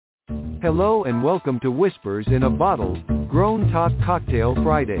Hello and welcome to Whispers in a Bottle, Grown Talk Cocktail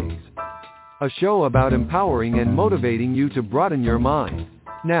Fridays. A show about empowering and motivating you to broaden your mind.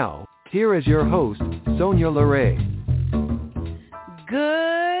 Now, here is your host, Sonia LeRae.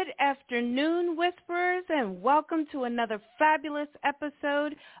 Good afternoon, Whisperers, and welcome to another fabulous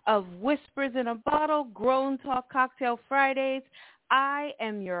episode of Whispers in a Bottle, Grown Talk Cocktail Fridays. I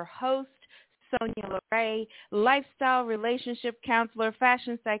am your host, Sonia LeRae, lifestyle relationship counselor,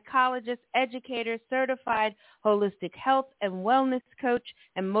 fashion psychologist, educator, certified holistic health and wellness coach,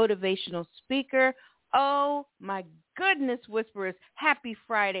 and motivational speaker. Oh my goodness, Whisperers, happy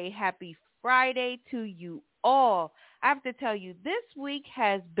Friday to you all. I have to tell you, this week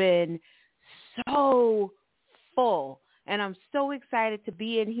has been so full, and I'm so excited to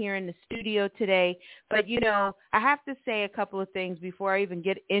be in here in the studio today. But, I have to say a couple of things before I even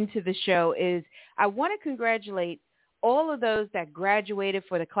get into the show is I want to congratulate all of those that graduated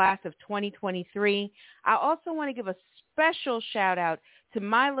for the class of 2023. I also want to give a special shout out to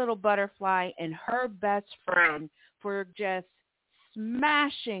my little butterfly and her best friend for just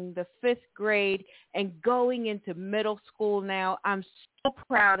smashing the 5th grade and going into middle school now. I'm so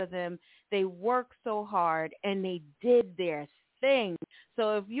proud of them. They worked so hard and they did their thing.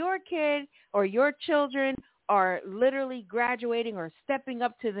 So if your kid or your children are literally graduating or stepping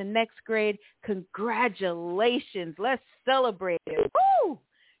up to the next grade, congratulations. Let's celebrate it. Woo!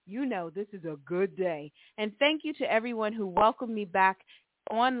 This is a good day. And thank you to everyone who welcomed me back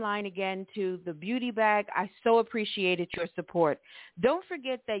online again to the Beauty Bag. I so appreciated your support. Don't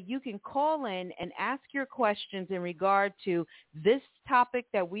forget that you can call in and ask your questions in regard to this topic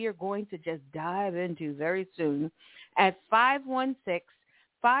that we are going to just dive into very soon at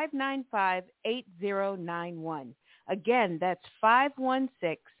 516-595-8091. Again, that's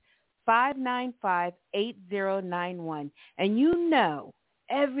 516-595-8091. And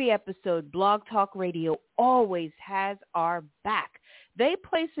every episode, Blog Talk Radio always has our back. They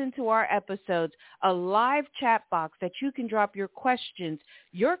place into our episodes a live chat box that you can drop your questions,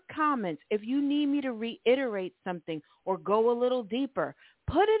 your comments. If you need me to reiterate something or go a little deeper,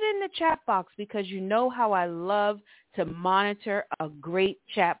 put it in the chat box because you know how I love to monitor a great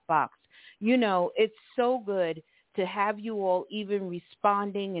chat box. It's so good to have you all even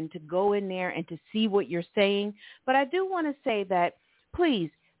responding and to go in there and to see what you're saying. But I do want to say that please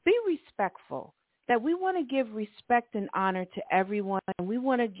be respectful. That we want to give respect and honor to everyone, and we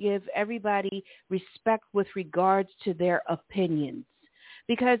want to give everybody respect with regards to their opinions,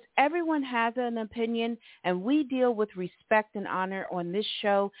 because everyone has an opinion, and we deal with respect and honor on this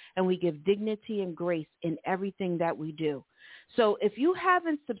show, and we give dignity and grace in everything that we do. So if you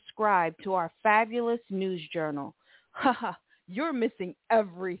haven't subscribed to our fabulous news journal, you're missing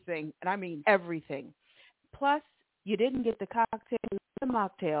everything, and I mean everything. Plus, you didn't get the cocktail, the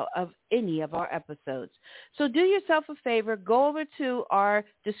mocktail of any of our episodes. So do yourself a favor, go over to our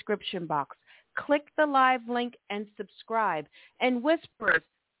description box, click the live link and subscribe. And Whispers,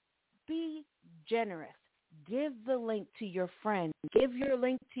 be generous. Give the link to your friends. Give your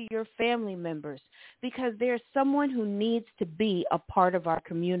link to your family members because there's someone who needs to be a part of our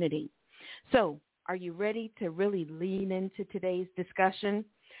community. So are you ready to really lean into today's discussion?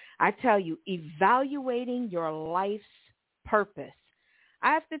 I tell you, evaluating your life's purpose.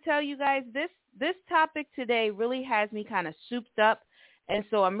 I have to tell you guys, this topic today really has me kind of souped up. And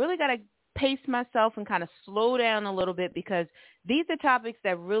so I'm really going to pace myself and kind of slow down a little bit because these are topics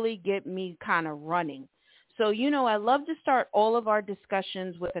that really get me kind of running. So, I love to start all of our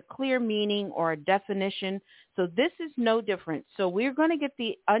discussions with a clear meaning or a definition. So this is no different. So we're going to get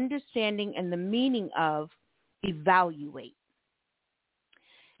the understanding and the meaning of evaluate.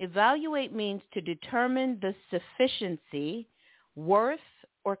 Evaluate means to determine the sufficiency, worth,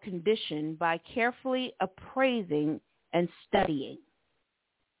 or condition by carefully appraising and studying.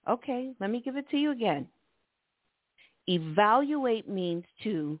 Okay, let me give it to you again. Evaluate means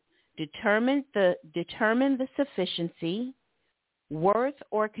to determine the sufficiency, worth,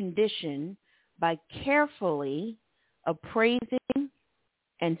 or condition by carefully appraising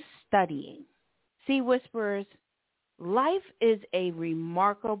and studying. See, Whisperers, life is a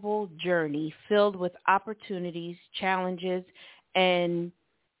remarkable journey filled with opportunities, challenges, and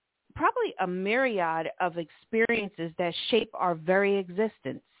probably a myriad of experiences that shape our very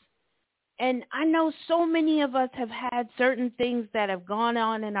existence. And I know so many of us have had certain things that have gone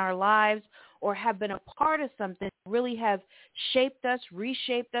on in our lives or have been a part of something that really have shaped us,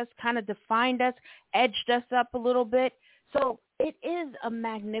 reshaped us, kind of defined us, edged us up a little bit. So it is a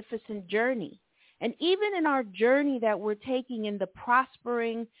magnificent journey. And even in our journey that we're taking in the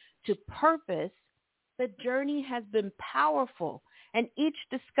prospering to purpose, the journey has been powerful And each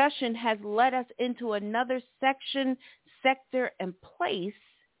discussion has led us into another section, sector, and place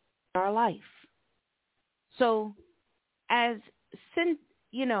in our life. So as sentient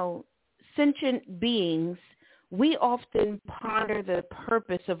beings, we often ponder the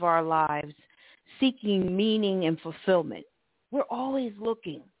purpose of our lives, seeking meaning and fulfillment. We're always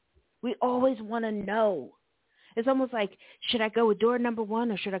looking. We always want to know. It's almost like, should I go with door number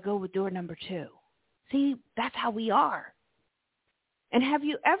 1 or should I go with door number 2? See, that's how we are. And have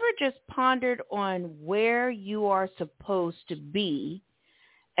you ever just pondered on where you are supposed to be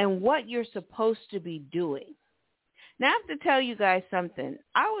and what you're supposed to be doing? Now, I have to tell you guys something.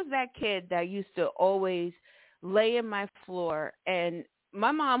 I was that kid that used to always lay in my floor, and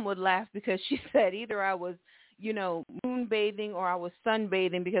my mom would laugh because she said either I was, moon bathing or I was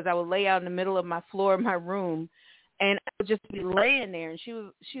sunbathing, because I would lay out in the middle of my floor in my room, and I would just be laying there. And she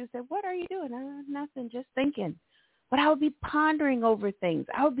would say, "What are you doing?" Nothing, just thinking. But I would be pondering over things.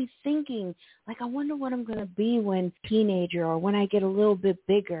 I would be thinking, like, I wonder what I'm going to be when teenager or when I get a little bit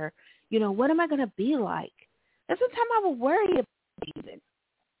bigger. What am I going to be like? And sometimes I would worry about even.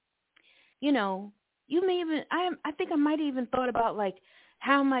 You may even, I think I might have even thought about, like,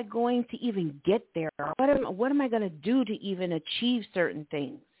 how am I going to even get there? Or what am I going to do to even achieve certain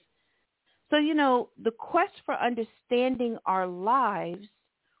things? So, the quest for understanding our lives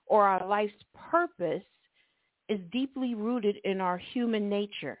or our life's purpose is deeply rooted in our human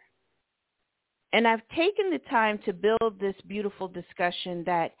nature. And I've taken the time to build this beautiful discussion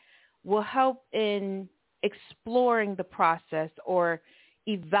that will help in exploring the process or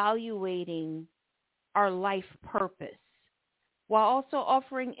evaluating our life purpose, while also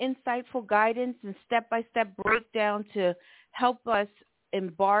offering insightful guidance and step-by-step breakdown to help us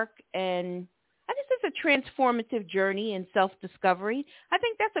embark in, I guess it's a transformative journey in self-discovery. I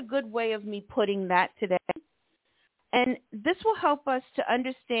think that's a good way of me putting that today. And this will help us to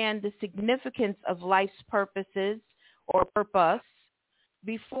understand the significance of life's purposes or purpose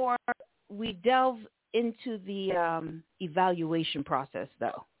before we delve into the evaluation process,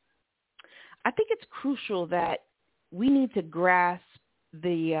 though. I think it's crucial that we need to grasp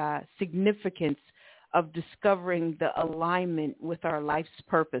the significance of discovering the alignment with our life's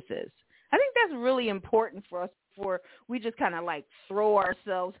purposes. I think that's really important for us before we just kind of like throw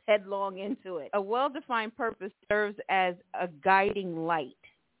ourselves headlong into it. A well-defined purpose serves as a guiding light,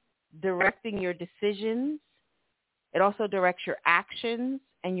 directing your decisions. It also directs your actions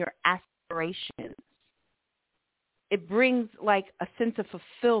and your aspirations. It brings like a sense of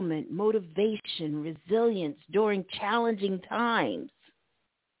fulfillment, motivation, resilience during challenging times.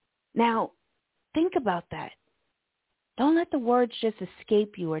 Now, think about that. Don't let the words just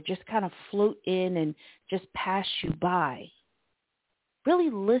escape you or just kind of float in and just pass you by. Really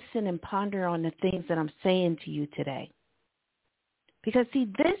listen and ponder on the things that I'm saying to you today. Because, see,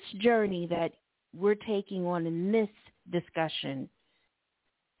 this journey that we're taking on in this discussion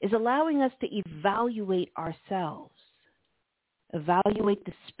is allowing us to evaluate ourselves, evaluate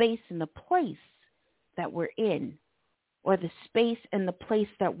the space and the place that we're in, or the space and the place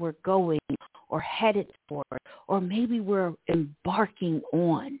that we're going or headed for, or maybe we're embarking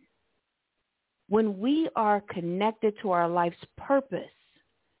on. When we are connected to our life's purpose,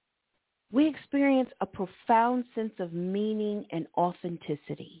 we experience a profound sense of meaning and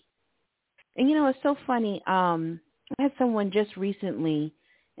authenticity. And, it's so funny. I had someone just recently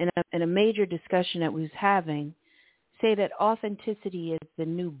in a major discussion that we was having say that authenticity is the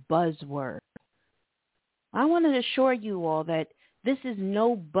new buzzword. I want to assure you all that this is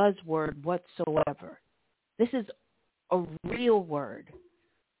no buzzword whatsoever. This is a real word,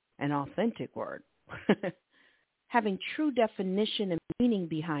 an authentic word, having true definition and meaning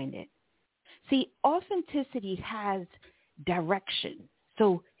behind it. See, authenticity has direction,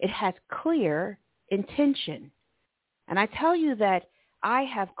 so it has clear intention. And I tell you that I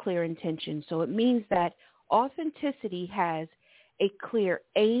have clear intention, so it means that authenticity has a clear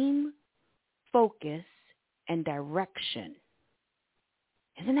aim, focus, and direction.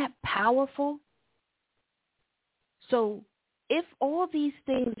 Isn't that powerful? So if all these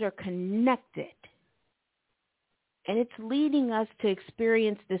things are connected and it's leading us to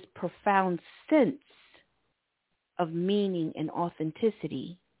experience this profound sense of meaning and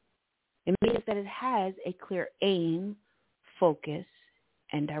authenticity, it means that it has a clear aim, focus,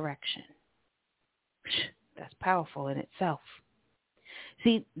 and direction. That's powerful in itself.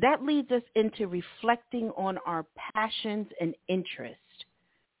 See, that leads us into reflecting on our passions and interests.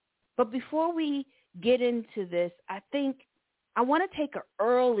 But before we get into this, I think I want to take an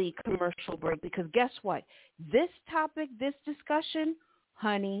early commercial break because guess what? This topic, this discussion,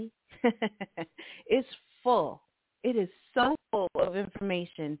 honey, is full. It is so full of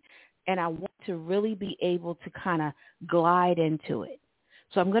information, and I want to really be able to kind of glide into it.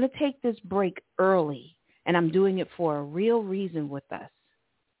 So I'm going to take this break early, and I'm doing it for a real reason with us.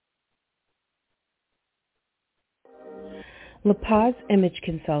 La Paz Image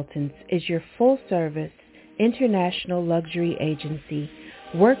Consultants is your full-service international luxury agency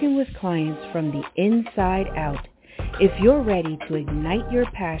working with clients from the inside out. If you're ready to ignite your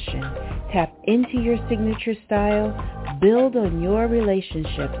passion, tap into your signature style, build on your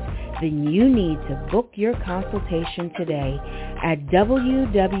relationships, then you need to book your consultation today at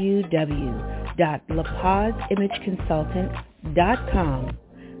www.lapazimageconsultant.com.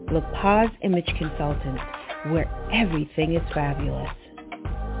 La Paz Image Consultants, where everything is fabulous.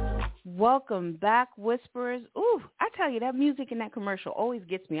 Welcome back, Whisperers. Ooh, I tell you, that music in that commercial always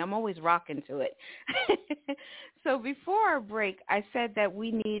gets me. I'm always rocking to it. So before our break, I said that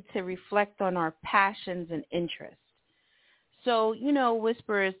we need to reflect on our passions and interests. So,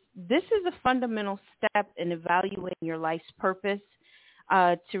 Whisperers, this is a fundamental step in evaluating your life's purpose,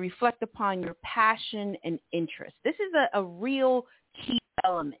 to reflect upon your passion and interest. This is a real key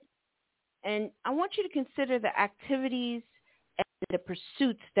element. And I want you to consider the activities and the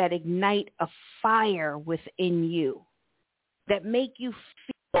pursuits that ignite a fire within you, that make you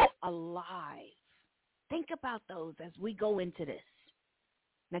feel alive. Think about those as we go into this.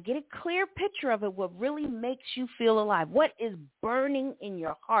 Now get a clear picture of it, what really makes you feel alive. What is burning in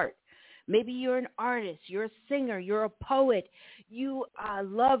your heart? Maybe you're an artist, you're a singer, you're a poet, you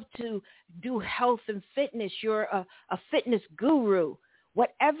love to do health and fitness, you're a fitness guru.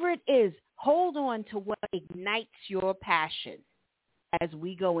 Whatever it is, hold on to what ignites your passion as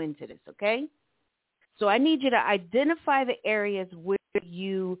we go into this, okay? So I need you to identify the areas where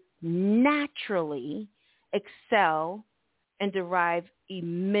you naturally excel and derive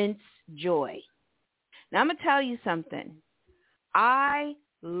immense joy. Now, I'm going to tell you something. I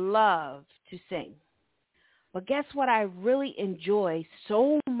love to sing. But guess what I really enjoy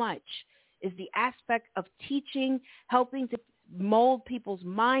so much is the aspect of teaching, helping to mold people's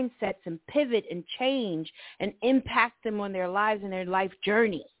mindsets and pivot and change and impact them on their lives and their life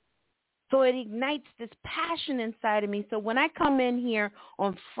journey. So it ignites this passion inside of me. So when I come in here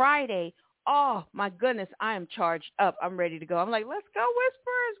on Friday, oh my goodness, I am charged up. I'm ready to go. I'm like, let's go,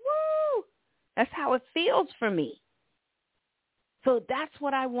 Whispers. Woo! That's how it feels for me. So that's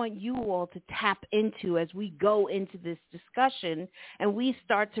what I want you all to tap into as we go into this discussion and we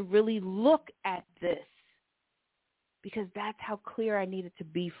start to really look at this, because that's how clear I need it to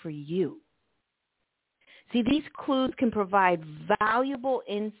be for you. See, these clues can provide valuable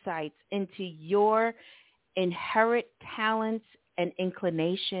insights into your inherent talents and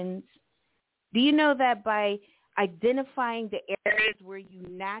inclinations. Do you know that by identifying the areas where you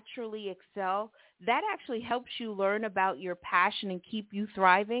naturally excel, that actually helps you learn about your passion and keep you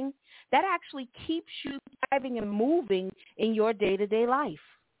thriving? That actually keeps you thriving and moving in your day-to-day life.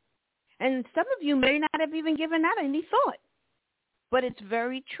 And some of you may not have even given that any thought, but it's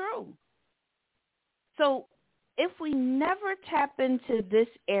very true. So if we never tap into this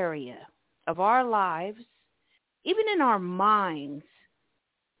area of our lives, even in our minds,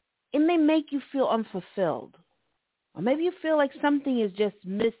 it may make you feel unfulfilled. Or maybe you feel like something is just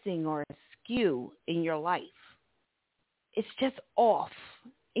missing or askew in your life. It's just off,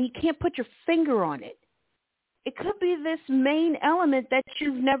 and you can't put your finger on it. It could be this main element that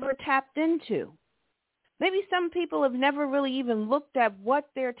you've never tapped into. Maybe some people have never really even looked at what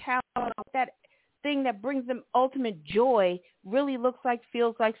their talent, that thing that brings them ultimate joy, really looks like,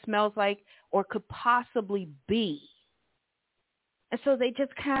 feels like, smells like, or could possibly be. And so they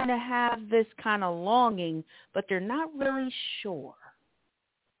just kind of have this kind of longing, but they're not really sure.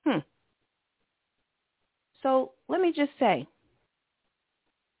 So let me just say,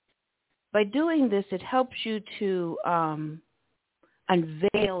 by doing this, it helps you to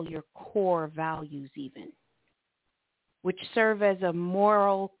unveil your core values even, which serve as a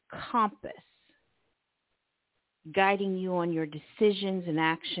moral compass, guiding you on your decisions and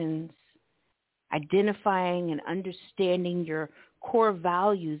actions. Identifying and understanding your core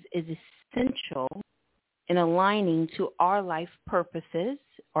values is essential in aligning to our life purposes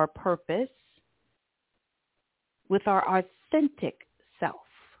or purpose with our authentic self.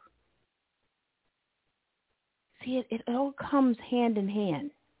 See, it all comes hand in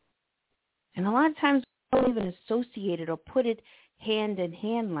hand. And a lot of times we don't even associate it or put it hand in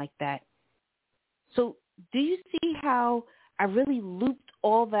hand like that. So do you see how I really looped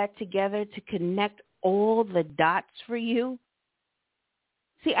all that together to connect all the dots for you?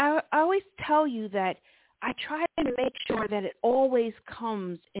 See, I always tell you that I try to make sure that it always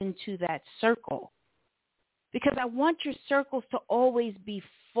comes into that circle. because I want your circles to always be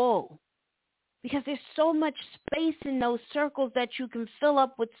full, because there's so much space in those circles that you can fill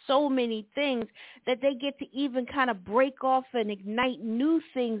up with so many things that they get to even kind of break off and ignite new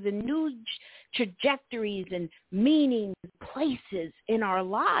things and new trajectories and meanings, places in our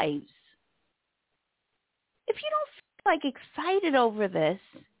lives. If you don't feel like excited over this,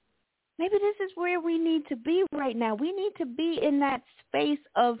 maybe this is where we need to be right now. We need to be in that space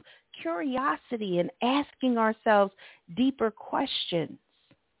of curiosity and asking ourselves deeper questions.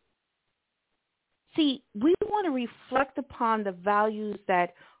 See, we want to reflect upon the values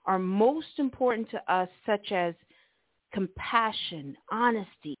that are most important to us, such as compassion,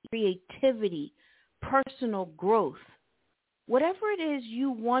 honesty, creativity, personal growth. Whatever it is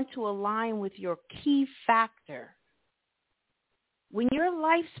you want to align with your key factor. When your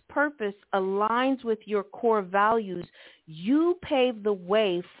life's purpose aligns with your core values, you pave the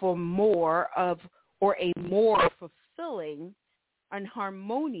way for more of, or a more fulfilling and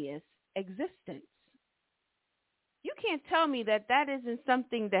harmonious existence. You can't tell me that that isn't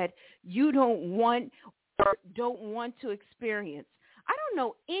something that you don't want or don't want to experience. I don't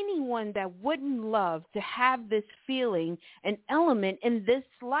know anyone that wouldn't love to have this feeling, an element in this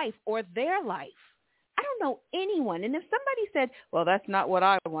life or their life. I don't know anyone. And if somebody said, well, that's not what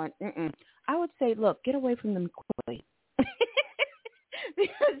I want, I would say, look, get away from them quickly.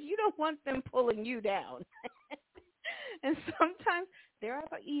 Because you don't want them pulling you down. And sometimes there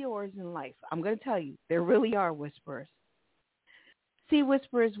are Eeyores in life. I'm going to tell you, there really are whisperers. See,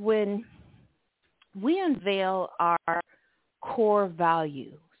 whisperers, when we unveil our core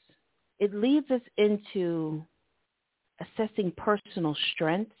values, it leads us into assessing personal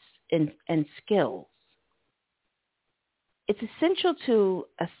strengths and skills. It's essential to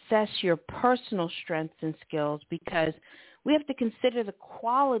assess your personal strengths and skills because we have to consider the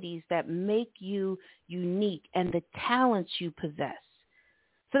qualities that make you unique and the talents you possess.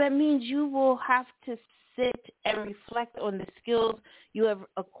 So that means you will have to sit and reflect on the skills you have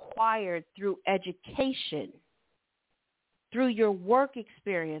acquired through education, through your work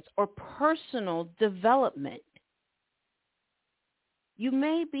experience, or personal development. You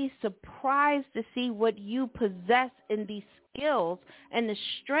may be surprised to see what you possess in these skills and the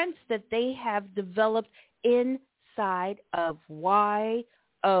strengths that they have developed inside of YOU.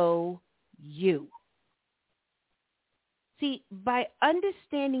 See, by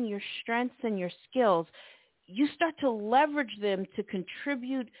understanding your strengths and your skills, you start to leverage them to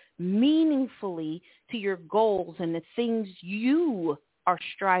contribute meaningfully to your goals and the things you are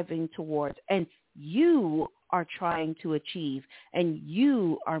striving towards and you are trying to achieve and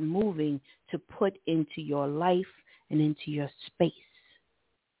you are moving to put into your life and into your space.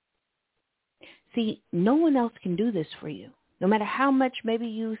 See, no one else can do this for you. No matter how much maybe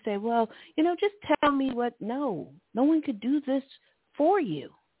you say, well, just tell me what. No one could do this for you.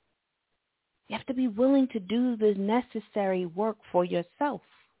 You have to be willing to do the necessary work for yourself.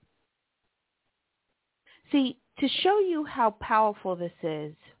 See, to show you how powerful this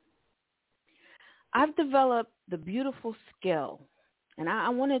is, I've developed the beautiful skill. And I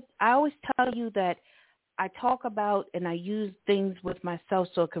always tell you that I talk about and I use things with myself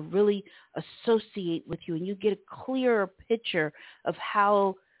so it can really associate with you and you get a clearer picture of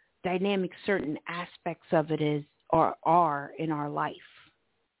how dynamic certain aspects of it is or are in our life.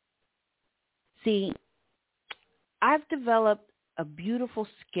 See, I've developed a beautiful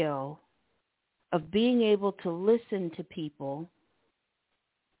skill of being able to listen to people,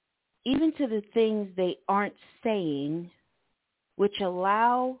 even to the things they aren't saying, which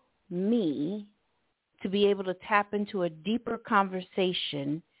allow me to be able to tap into a deeper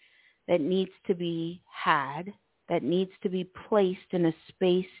conversation that needs to be had, that needs to be placed in a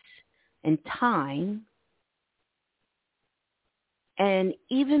space and time, and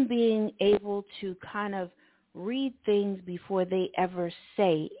even being able to kind of read things before they ever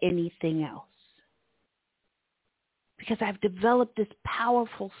say anything else. Because I've developed this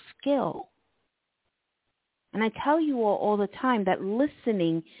powerful skill. And I tell you all the time that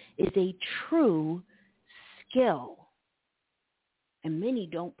listening is a true skill. And many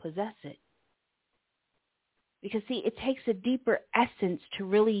don't possess it. Because, see, it takes a deeper essence to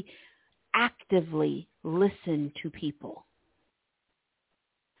really actively listen to people,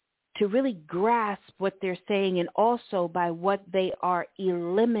 to really grasp what they're saying and also by what they are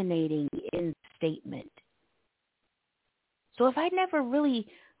eliminating in the statement. So if I never really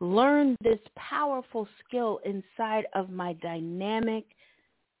learned this powerful skill inside of my dynamic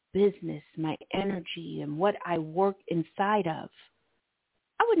business, my energy, and what I work inside of,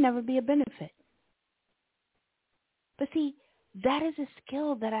 I would never be a benefit. But see, that is a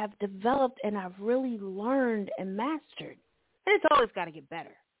skill that I've developed and I've really learned and mastered. And it's always got to get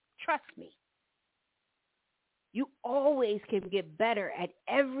better. Trust me. You always can get better at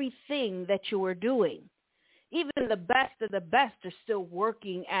everything that you are doing. Even the best of the best are still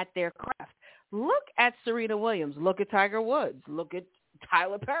working at their craft. Look at Serena Williams. Look at Tiger Woods. Look at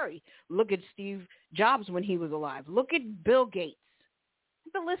Tyler Perry. Look at Steve Jobs when he was alive. Look at Bill Gates.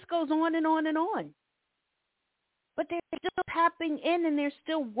 The list goes on and on and on. But they're still tapping in and they're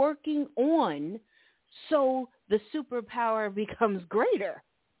still working on so the superpower becomes greater.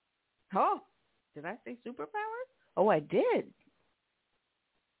 Oh, did I say superpower? Oh, I did.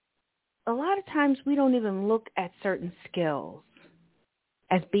 A lot of times we don't even look at certain skills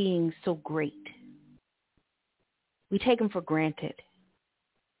as being so great. We take them for granted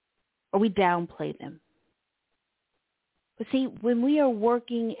or we downplay them. But see, when we are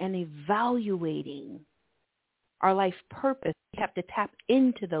working and evaluating our life purpose, we have to tap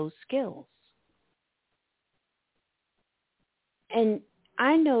into those skills. And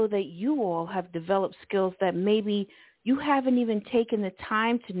I know that you all have developed skills that maybe you haven't even taken the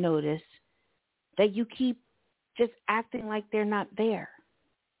time to notice, that you keep just acting like they're not there.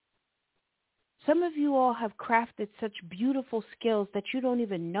 Some of you all have crafted such beautiful skills that you don't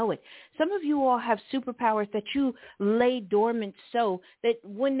even know it. Some of you all have superpowers that you lay dormant so that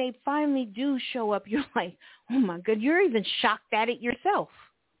when they finally do show up, you're like, oh my God, you're even shocked at it yourself.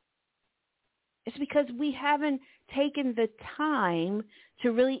 It's because we haven't taken the time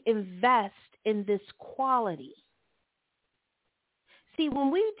to really invest in this quality. See,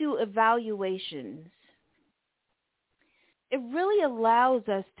 when we do evaluations, it really allows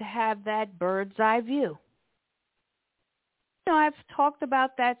us to have that bird's eye view. You know, I've talked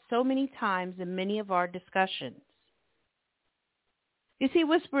about that so many times in many of our discussions. You see,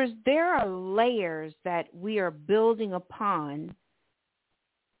 Whisperers, there are layers that we are building upon,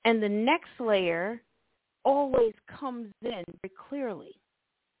 and the next layer always comes in very clearly.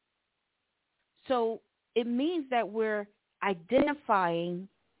 So it means that we're identifying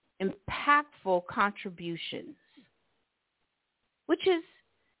impactful contributions, which is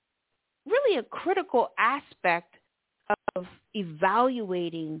really a critical aspect of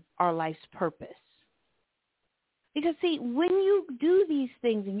evaluating our life's purpose. Because, see, when you do these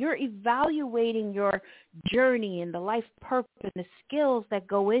things and you're evaluating your journey and the life purpose and the skills that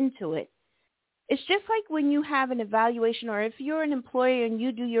go into it, it's just like when you have an evaluation, or if you're an employer and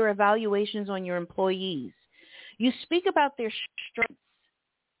you do your evaluations on your employees, you speak about their strengths.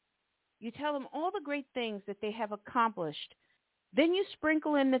 You tell them all the great things that they have accomplished. Then you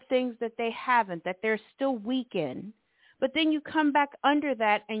sprinkle in the things that they haven't, that they're still weak in. But then you come back under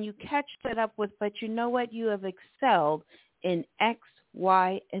that and you catch that up with, but you know what? You have excelled in X,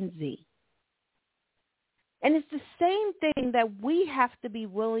 Y, and Z. And it's the same thing that we have to be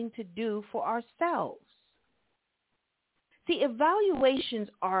willing to do for ourselves. See, evaluations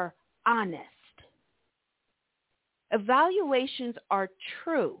are honest. Evaluations are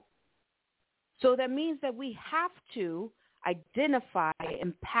true. So that means that we have to identify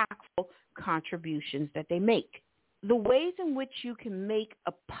impactful contributions that they make. The ways in which you can make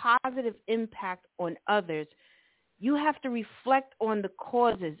a positive impact on others, you have to reflect on the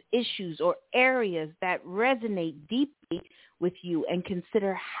causes, issues, or areas that resonate deeply with you and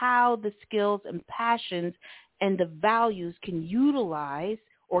consider how the skills and passions and the values can utilize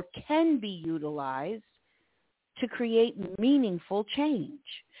or can be utilized to create meaningful change.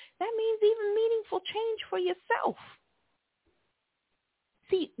 That means even meaningful change for yourself.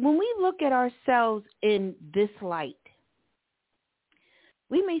 See, when we look at ourselves in this light,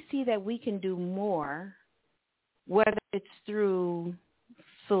 we may see that we can do more, whether it's through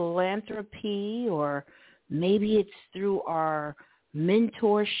philanthropy or maybe it's through our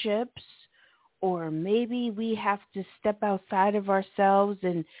mentorships, or maybe we have to step outside of ourselves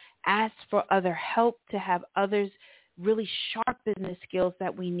and ask for other help to have others really sharpen the skills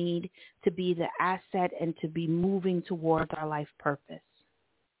that we need to be the asset and to be moving towards our life purpose.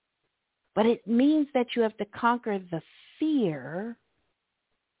 But it means that you have to conquer the fear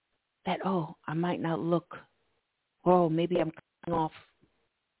that, oh, I might not look, oh, maybe I'm coming off.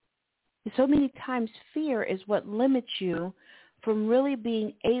 And so many times fear is what limits you from really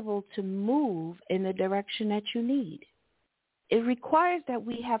being able to move in the direction that you need. It requires that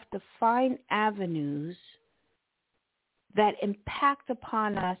we have to find avenues that impact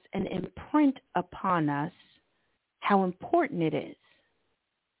upon us and imprint upon us how important it is.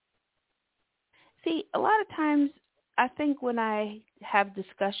 See, a lot of times I think when I have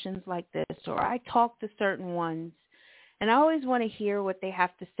discussions like this, or I talk to certain ones, and I always want to hear what they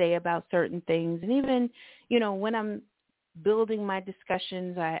have to say about certain things. And even, when I'm building my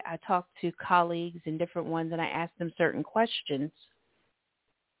discussions, I talk to colleagues and different ones, and I ask them certain questions.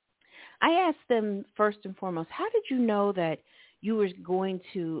 I ask them first and foremost, how did you know that you were going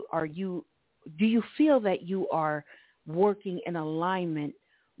to, do you feel that you are working in alignment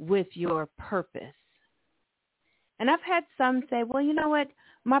with your purpose? And I've had some say, well, you know what?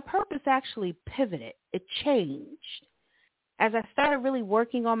 My purpose actually pivoted. It changed. As I started really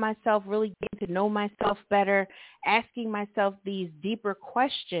working on myself, really getting to know myself better, asking myself these deeper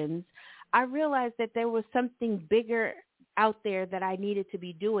questions, I realized that there was something bigger out there that I needed to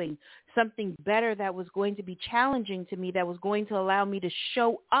be doing, something better that was going to be challenging to me, that was going to allow me to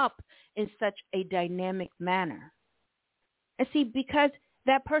show up in such a dynamic manner. And see, because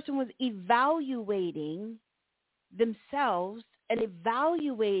that person was evaluating themselves and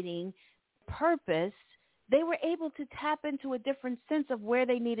evaluating purpose, they were able to tap into a different sense of where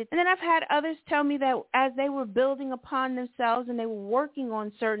they needed. And then I've had others tell me that as they were building upon themselves and they were working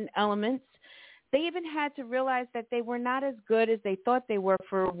on certain elements, they even had to realize that they were not as good as they thought they were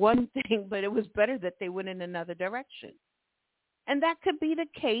for one thing, but it was better that they went in another direction. And that could be the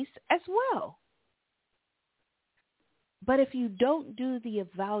case as well. But if you don't do the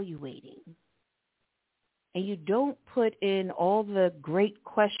evaluating and you don't put in all the great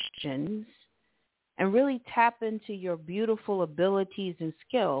questions and really tap into your beautiful abilities and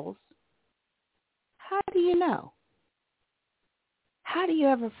skills, how do you know? How do you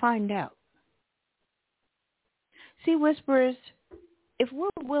ever find out? See, Whisperers, if we're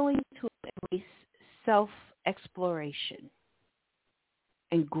willing to embrace self-exploration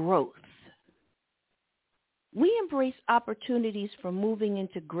and growth, we embrace opportunities for moving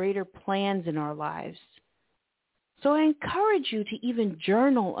into greater plans in our lives. So I encourage you to even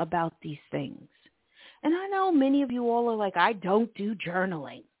journal about these things. And I know many of you all are like, I don't do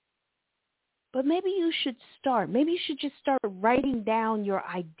journaling. But maybe you should start. Maybe you should just start writing down your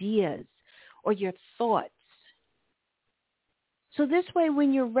ideas or your thoughts. So this way,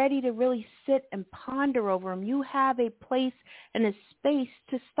 when you're ready to really sit and ponder over them, you have a place and a space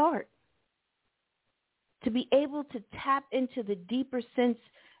to start, to be able to tap into the deeper sense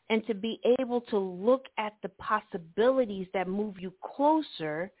and to be able to look at the possibilities that move you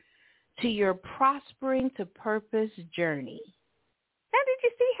closer to your prospering to purpose journey. Now, did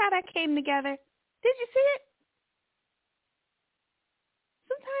you see how that came together? Did you see it?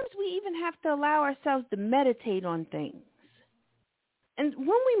 Sometimes we even have to allow ourselves to meditate on things. And when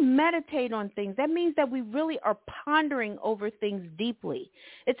we meditate on things, that means that we really are pondering over things deeply.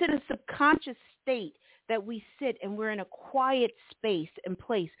 It's in a subconscious state that we sit and we're in a quiet space and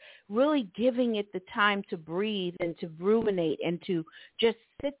place, really giving it the time to breathe and to ruminate and to just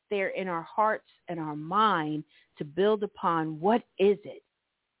sit there in our hearts and our mind to build upon what is it.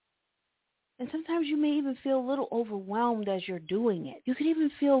 And sometimes you may even feel a little overwhelmed as you're doing it. You could even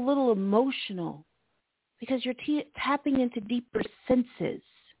feel a little emotional because you're tapping into deeper senses.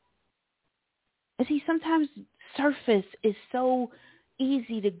 And see, sometimes surface is so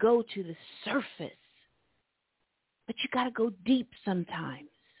easy to go to the surface. But you got to go deep sometimes.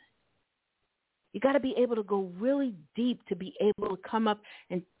 You got to be able to go really deep to be able to come up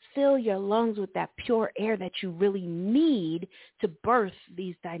and fill your lungs with that pure air that you really need to birth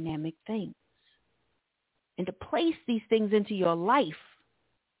these dynamic things and to place these things into your life.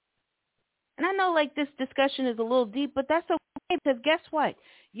 And I know like this discussion is a little deep, but that's okay because guess what?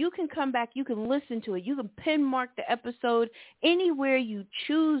 You can come back, you can listen to it, you can pin mark the episode anywhere you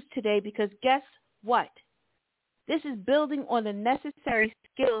choose today because guess what? This is building on the necessary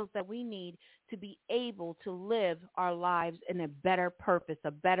skills that we need to be able to live our lives in a better purpose,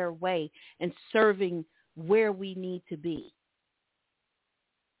 a better way, and serving where we need to be.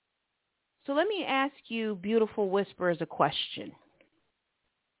 So let me ask you, beautiful whisperers, a question.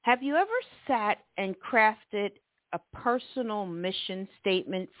 Have you ever sat and crafted a personal mission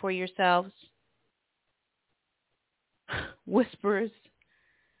statement for yourselves? Whisperers,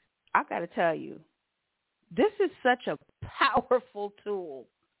 I got to tell you, this is such a powerful tool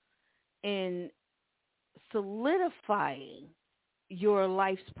in solidifying your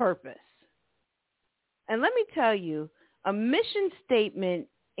life's purpose. And let me tell you, a mission statement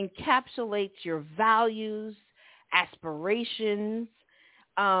encapsulates your values, aspirations.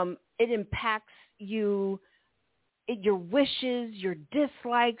 It impacts you, your wishes, your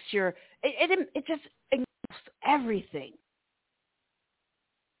dislikes, it just includes everything.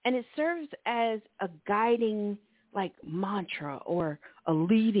 And it serves as a guiding like mantra or a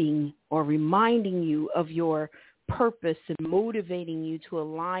leading or reminding you of your purpose and motivating you to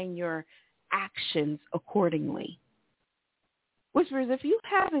align your actions accordingly. Whisperers, if you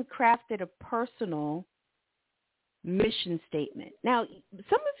haven't crafted a personal mission statement. Now,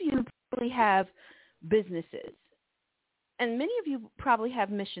 some of you probably have businesses, and many of you probably have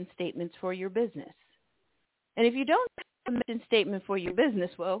mission statements for your business. And if you don't have a mission statement for your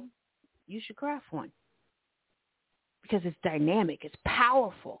business, well, you should craft one because it's dynamic, it's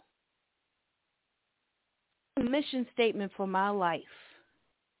powerful. A mission statement for my life.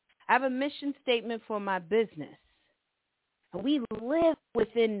 I have a mission statement for my business. And we live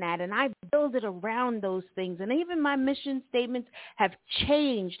within that, and I build it around those things. And even my mission statements have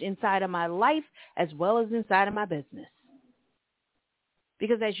changed inside of my life as well as inside of my business.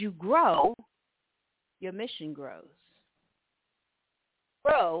 Because as you grow, your mission grows.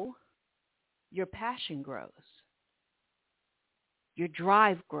 Grow, your passion grows. Your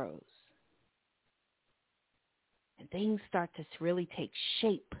drive grows. And things start to really take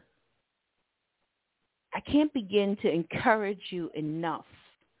shape. I can't begin to encourage you enough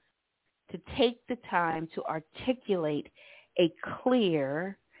to take the time to articulate a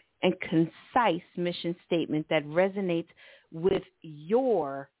clear and concise mission statement that resonates with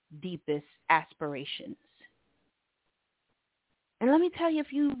your deepest aspirations. And let me tell you,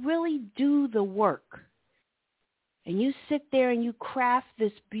 if you really do the work and you sit there and you craft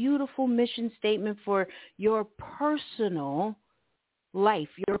this beautiful mission statement for your personal life,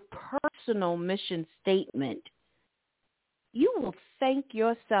 your personal mission statement, you will thank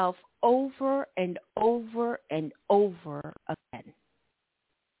yourself over and over and over again.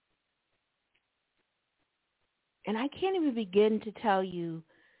 And I can't even begin to tell you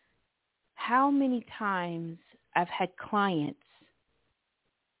how many times I've had clients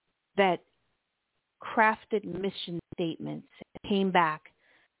that crafted mission statements and came back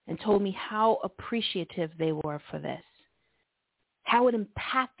and told me how appreciative they were for this, how it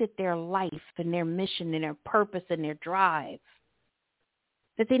impacted their life and their mission and their purpose and their drive,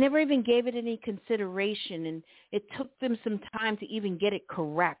 that they never even gave it any consideration, and it took them some time to even get it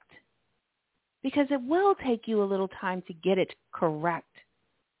correct, because it will take you a little time to get it correct.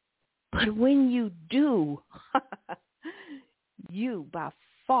 But when you do, you by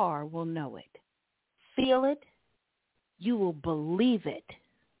far will know it, feel it, you will believe it,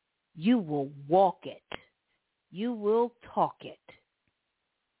 you will walk it, you will talk it,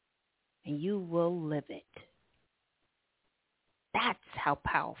 and you will live it. That's how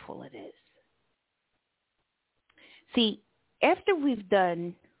powerful it is. See, after we've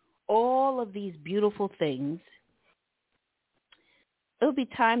done all of these beautiful things, it'll be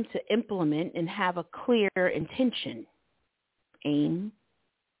time to implement and have a clear intention, aim,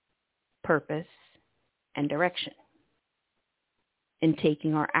 purpose, and direction in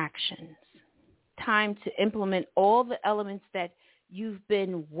taking our actions. Time to implement all the elements that you've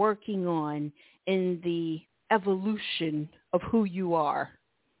been working on in the evolution of who you are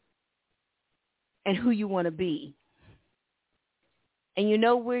and who you want to be. And you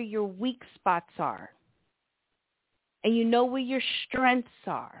know where your weak spots are. And you know where your strengths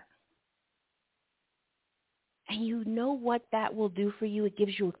are. And you know what that will do for you. It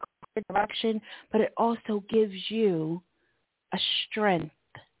gives you a clear direction, but it also gives you a strength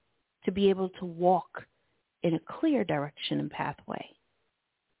to be able to walk in a clear direction and pathway.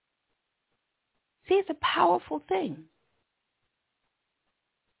 See, it's a powerful thing.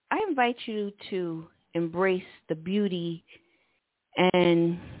 I invite you to embrace the beauty,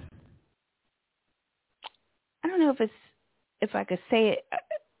 and I don't know if I could say it,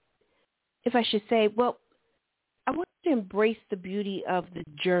 if I should say, well, I want you to embrace the beauty of the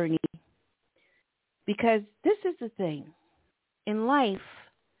journey, because this is the thing. In life,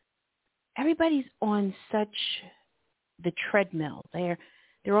 everybody's on such the treadmill. They're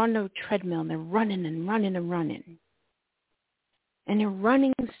on the treadmill and they're running and running and running. And they're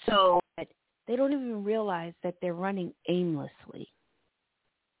running so that they don't even realize that they're running aimlessly.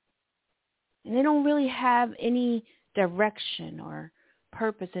 And they don't really have any direction or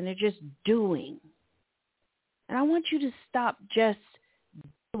purpose, and they're just doing. And I want you to stop just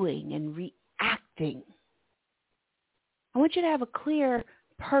doing and reacting. I want you to have a clear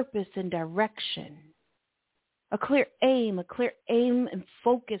purpose and direction, a clear aim and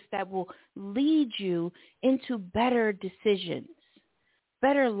focus that will lead you into better decisions,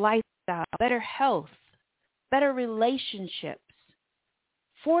 better lifestyle, better health, better relationships,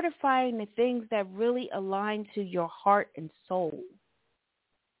 fortifying the things that really align to your heart and soul.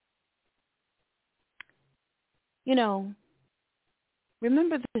 You know,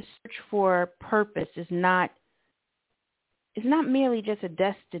 remember, the search for purpose is not merely just a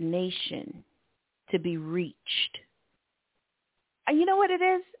destination to be reached. And you know what it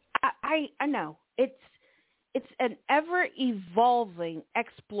is? I know. It's an ever-evolving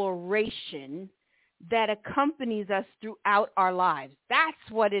exploration that accompanies us throughout our lives. That's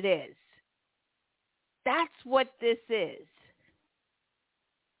what it is. That's what this is.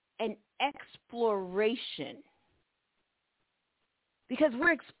 An exploration. Because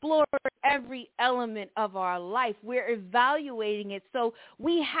we're exploring every element of our life. We're evaluating it. So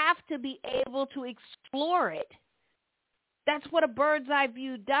we have to be able to explore it. That's what a bird's eye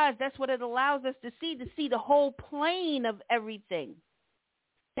view does. That's what it allows us to see the whole plane of everything.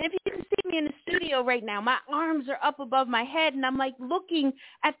 And if you can see me in the studio right now, my arms are up above my head, and I'm like looking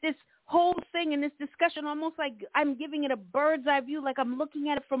at this whole thing in this discussion, almost like I'm giving it a bird's eye view, like I'm looking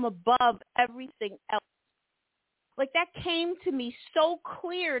at it from above everything else. Like that came to me so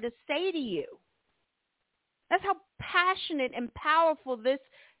clear to say to you. That's how passionate and powerful this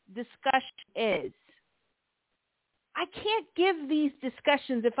discussion is. I can't give these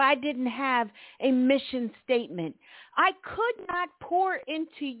discussions if I didn't have a mission statement. I could not pour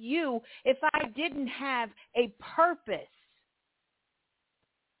into you if I didn't have a purpose.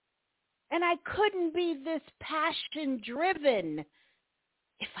 And I couldn't be this passion-driven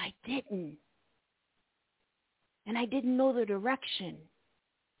if I didn't. And I didn't know the direction.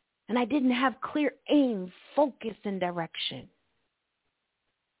 And I didn't have clear aim, focus, and direction.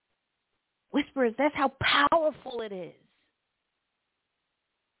 Whisperers, that's how powerful it is.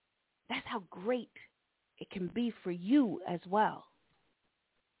 That's how great it can be for you as well.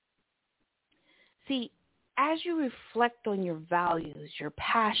 See, as you reflect on your values, your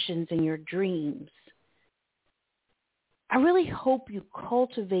passions, and your dreams, I really hope you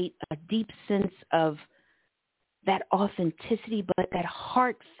cultivate a deep sense of that authenticity, but that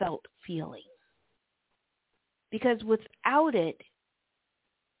heartfelt feeling. Because without it,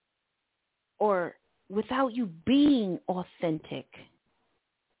 or without you being authentic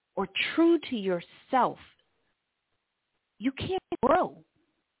or true to yourself, you can't grow.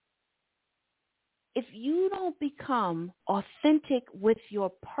 If you don't become authentic with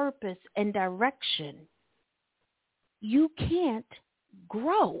your purpose and direction, you can't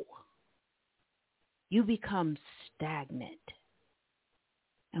grow. You become stagnant.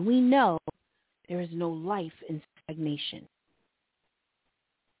 And we know there is no life in stagnation.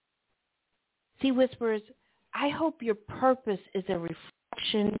 See, Whisperers, I hope your purpose is a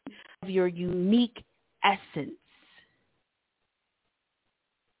reflection of your unique essence,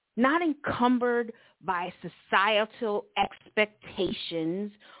 not encumbered by societal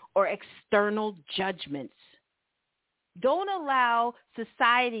expectations or external judgments. Don't allow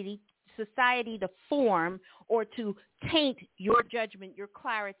society to form or to taint your judgment, your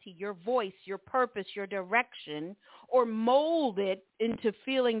clarity, your voice, your purpose, your direction, or mold it into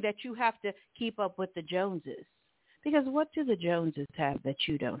feeling that you have to keep up with the Joneses. Because what do the Joneses have that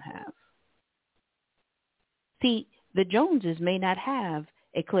you don't have? See, the Joneses may not have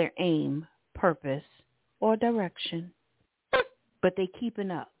a clear aim, purpose, or direction, but they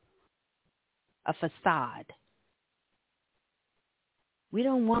keeping up a facade. We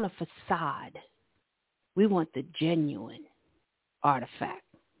don't want a facade. We want the genuine artifact.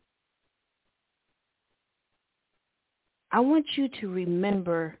 I want you to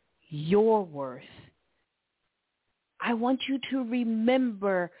remember your worth. I want you to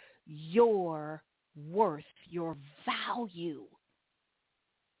remember your worth, your value,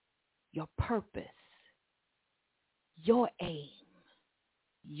 your purpose, your aim,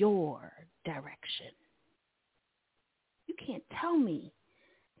 your direction. You can't tell me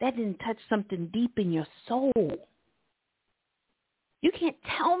that didn't touch something deep in your soul. You can't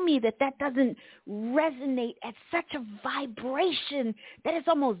tell me that doesn't resonate at such a vibration that it's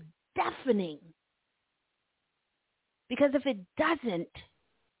almost deafening. Because if it doesn't,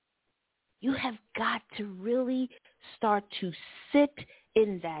 you have got to really start to sit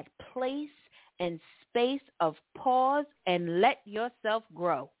in that place and space of pause and let yourself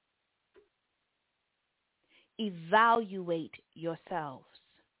grow. Evaluate yourselves.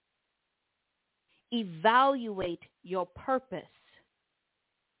 Evaluate your purpose.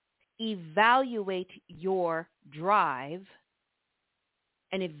 Evaluate your drive.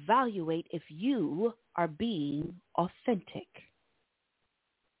 And evaluate if you are being authentic.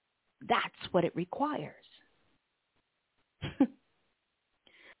 That's what it requires.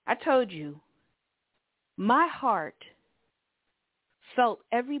 I told you, my heart felt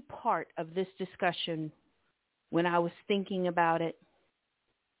every part of this discussion when I was thinking about it.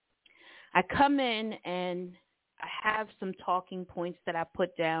 I come in and I have some talking points that I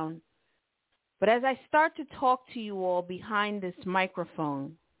put down. But as I start to talk to you all behind this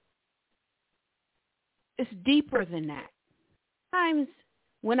microphone, it's deeper than that. Sometimes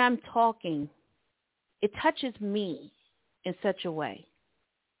when I'm talking, it touches me in such a way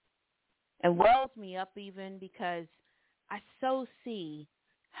and wells me up even because I so see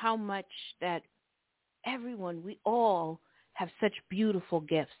how much that we all have such beautiful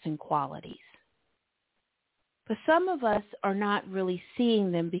gifts and qualities. But some of us are not really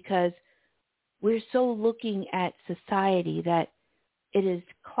seeing them because we're so looking at society that it has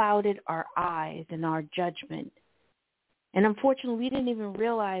clouded our eyes and our judgment. And unfortunately, we didn't even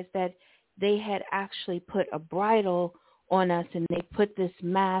realize that they had actually put a bridle on us, and they put this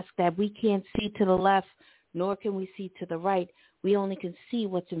mask that we can't see to the left, nor can we see to the right. We only can see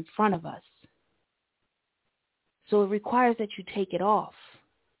what's in front of us. So it requires that you take it off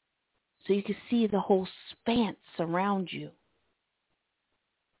so you can see the whole span around you.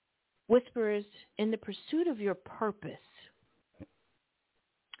 Whisperers, in the pursuit of your purpose,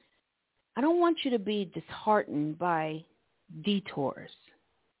 I don't want you to be disheartened by detours.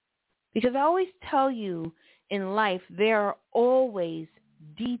 Because I always tell you in life, there are always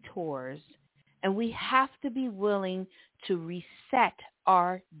detours, and we have to be willing to reset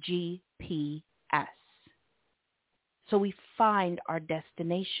our GPS so we find our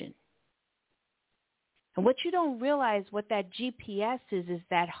destination. And what you don't realize, what that GPS is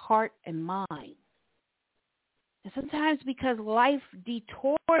that heart and mind. And sometimes because life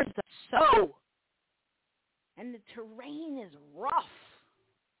detours us so, and the terrain is rough,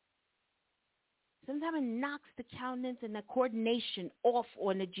 sometimes it knocks the countenance and the coordination off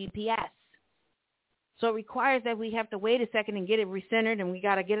on the GPS. So it requires that we have to wait a second and get it recentered, and we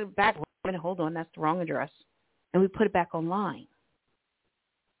got to get it back. Wait a minute, hold on, that's the wrong address. And we put it back online.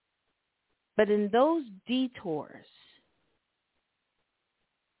 But in those detours,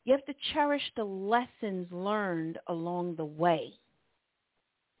 you have to cherish the lessons learned along the way.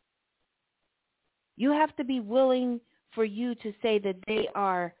 You have to be willing for you to say that they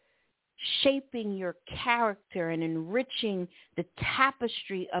are shaping your character and enriching the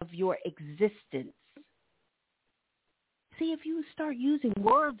tapestry of your existence. See, if you start using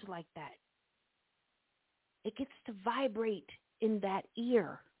words like that, it gets to vibrate in that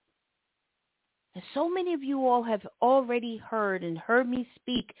ear. And so many of you all have already heard me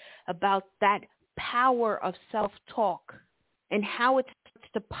speak about that power of self-talk and how it starts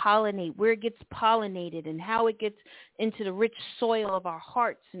to pollinate, where it gets pollinated, and how it gets into the rich soil of our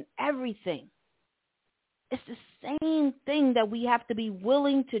hearts and everything. It's the same thing that we have to be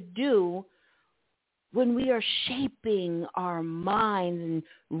willing to do when we are shaping our minds and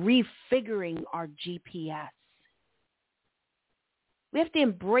refiguring our GPS. We have to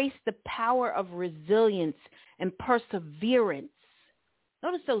embrace the power of resilience and perseverance.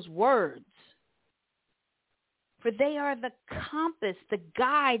 Notice those words. For they are the compass, the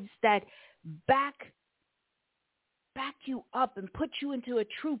guides that back you up and put you into a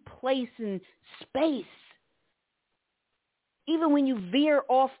true place in space. Even when you veer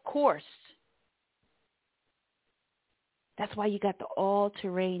off course. That's why you got the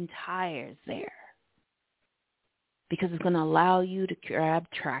all-terrain tires there. Because it's going to allow you to grab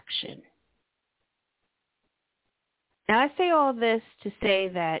traction. Now, I say all this to say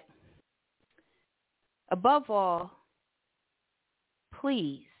that, above all,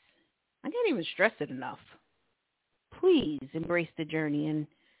 please, I can't even stress it enough, please embrace the journey and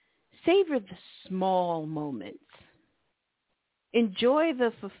savor the small moments. Enjoy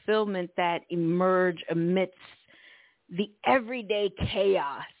the fulfillment that emerge amidst the everyday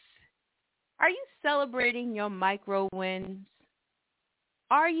chaos. Are you celebrating your micro wins?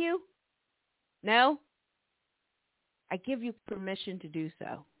 Are you? No? I give you permission to do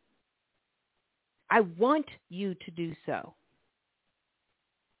so. I want you to do so.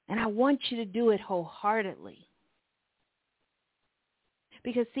 And I want you to do it wholeheartedly.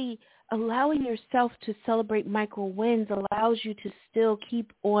 Because, see, allowing yourself to celebrate micro wins allows you to still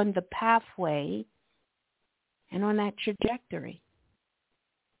keep on the pathway and on that trajectory.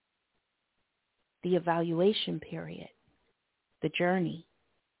 The evaluation period, the journey.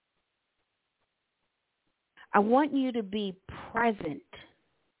 I want you to be present.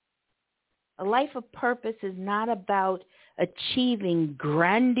 A life of purpose is not about achieving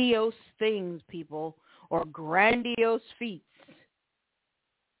grandiose things, people, or grandiose feats,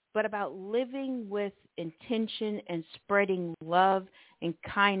 but about living with intention and spreading love and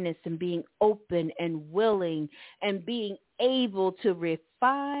kindness and being open and willing and being able to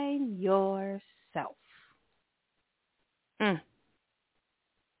refine yourself.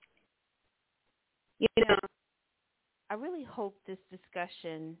 You know, I really hope this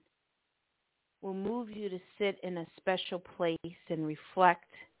discussion will move you to sit in a special place and reflect,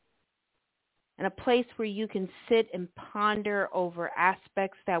 in a place where you can sit and ponder over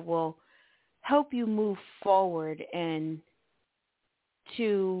aspects that will help you move forward and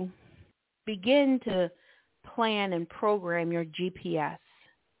to begin to plan and program your GPS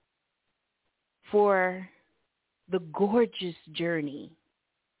for the gorgeous journey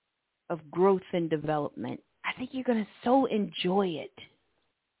of growth and development. I think you're going to so enjoy it.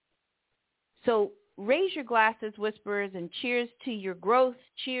 So raise your glasses, Whisperers, and cheers to your growth.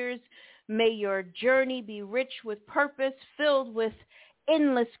 Cheers. May your journey be rich with purpose, filled with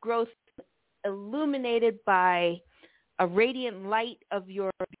endless growth, illuminated by a radiant light of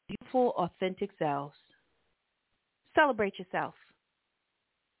your beautiful, authentic selves. Celebrate yourself.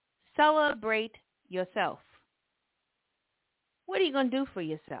 Celebrate yourself. What are you going to do for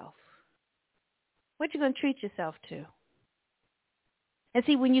yourself? What are you going to treat yourself to? And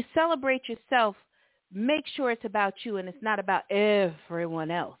see, when you celebrate yourself, make sure it's about you and it's not about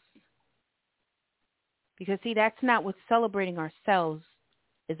everyone else. Because, see, that's not what celebrating ourselves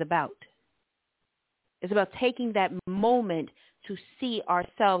is about. It's about taking that moment to see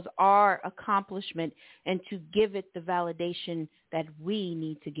ourselves, our accomplishment, and to give it the validation that we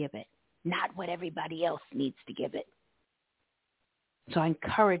need to give it, not what everybody else needs to give it. So I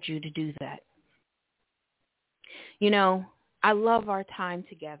encourage you to do that. You know, I love our time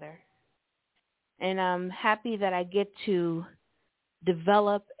together, and I'm happy that I get to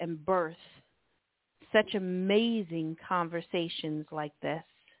develop and birth such amazing conversations like this.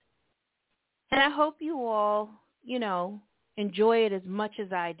 And I hope you all, enjoy it as much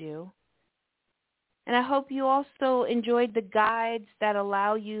as I do. And I hope you also enjoyed the guides that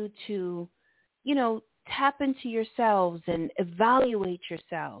allow you to, tap into yourselves and evaluate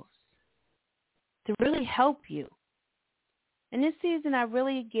yourselves to really help you. And this season, I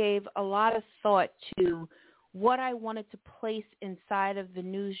really gave a lot of thought to what I wanted to place inside of the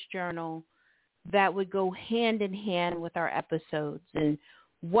news journal that would go hand in hand with our episodes and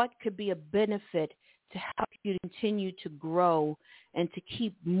what could be a benefit to help you continue to grow and to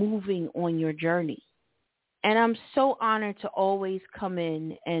keep moving on your journey. And I'm so honored to always come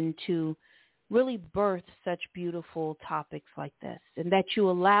in and to really birth such beautiful topics like this, and that you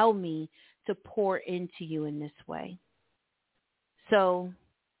allow me to pour into you in this way. So,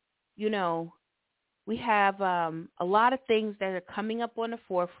 we have a lot of things that are coming up on the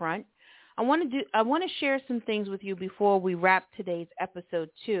forefront. I want to share some things with you before we wrap today's episode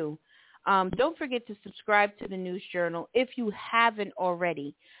too. Don't forget to subscribe to the News Journal if you haven't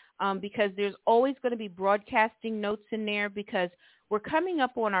already, because there's always going to be broadcasting notes in there because we're coming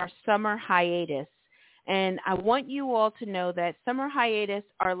up on our summer hiatus. And I want you all to know that summer hiatus,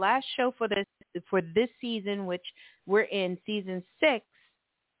 our last show for this season, which we're in season 6,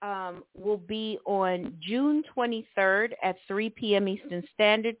 will be on June 23rd at 3 p.m. Eastern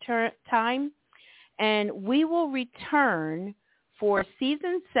Standard Time. And we will return for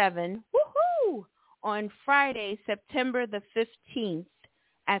season 7, on Friday, September the 15th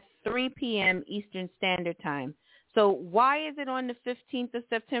at 3 p.m. Eastern Standard Time. So why is it on the 15th of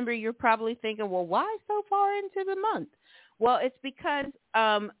September? You're probably thinking, well, why so far into the month? Well, it's because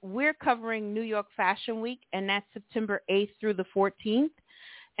we're covering New York Fashion Week, and that's September 8th through the 14th.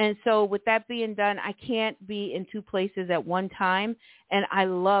 And so with that being done, I can't be in two places at one time, and I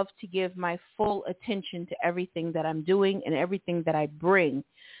love to give my full attention to everything that I'm doing and everything that I bring.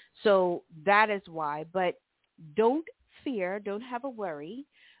 So that is why. But don't fear, don't have a worry.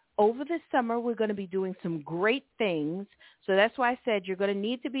 Over the summer, we're going to be doing some great things. So that's why I said you're going to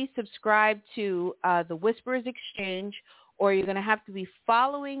need to be subscribed to the Whisperers Exchange, or you're going to have to be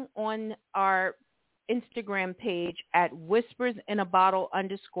following on our Instagram page at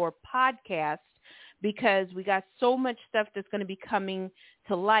whispersinabottle_podcast, because we got so much stuff that's going to be coming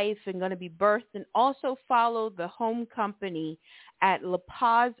to life and going to be birthed. And also follow the home company at La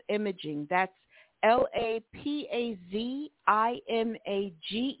Paz Imaging. That's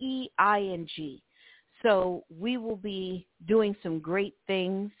LAPAZIMAGEING. So we will be doing some great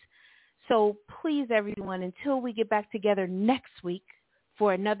things. So please, everyone, until we get back together next week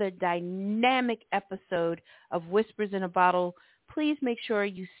for another dynamic episode of Whispers in a Bottle, please make sure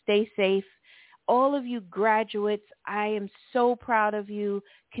you stay safe. All of you graduates, I am so proud of you.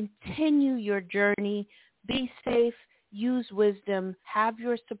 Continue your journey. Be safe. Use wisdom. Have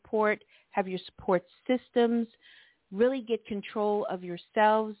your support systems. Really get control of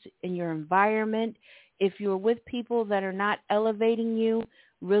yourselves and your environment. If you're with people that are not elevating you,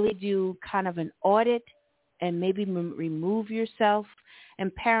 really do kind of an audit and maybe remove yourself.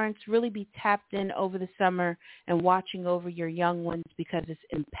 And parents, really be tapped in over the summer and watching over your young ones, because it's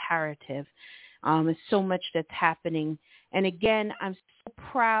imperative. There's so much that's happening. And again, I'm so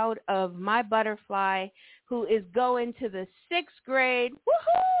proud of my butterfly, who is going to the 6th grade.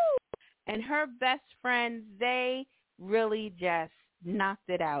 Woohoo! And her best friends, they really just knocked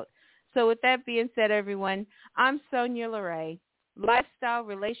it out. So with that being said, everyone, I'm Sonia LeRae, lifestyle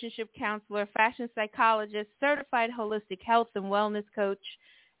relationship counselor, fashion psychologist, certified holistic health and wellness coach,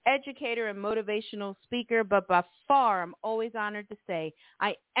 educator and motivational speaker, but by far I'm always honored to say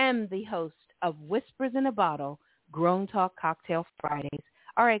I am the host of Whispers in a Bottle, Grown Talk Cocktail Fridays.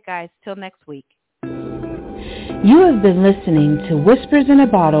 All right, guys, till next week. You have been listening to Whispers in a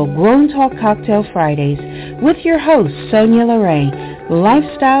Bottle, Grown Talk Cocktail Fridays with your host, Sonia LeRae,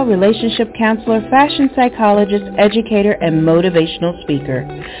 lifestyle relationship counselor, fashion psychologist, educator, and motivational speaker.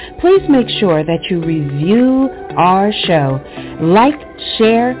 Please make sure that you review our show, like,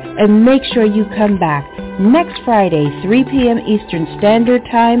 share, and make sure you come back next Friday, 3 p.m. Eastern Standard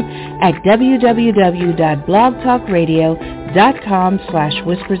Time at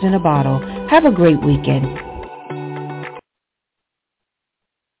www.blogtalkradio.com/whispersinabottle. Have a great weekend.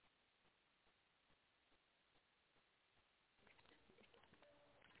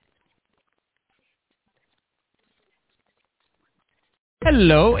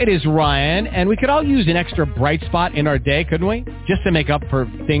 Hello, it is Ryan, and we could all use an extra bright spot in our day, couldn't we? Just to make up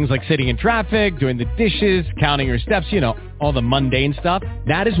for things like sitting in traffic, doing the dishes, counting your steps, you know, all the mundane stuff.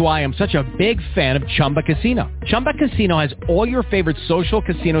 That is why I'm such a big fan of Chumba Casino. Chumba Casino has all your favorite social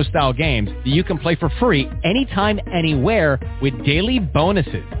casino-style games that you can play for free anytime, anywhere with daily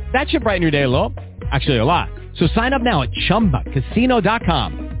bonuses. That should brighten your day a little. Actually, a lot. So sign up now at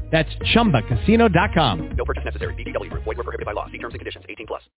ChumbaCasino.com. That's ChumbaCasino.com. No purchase necessary. VGW Group. Void where prohibited by law. See terms and conditions. 18+.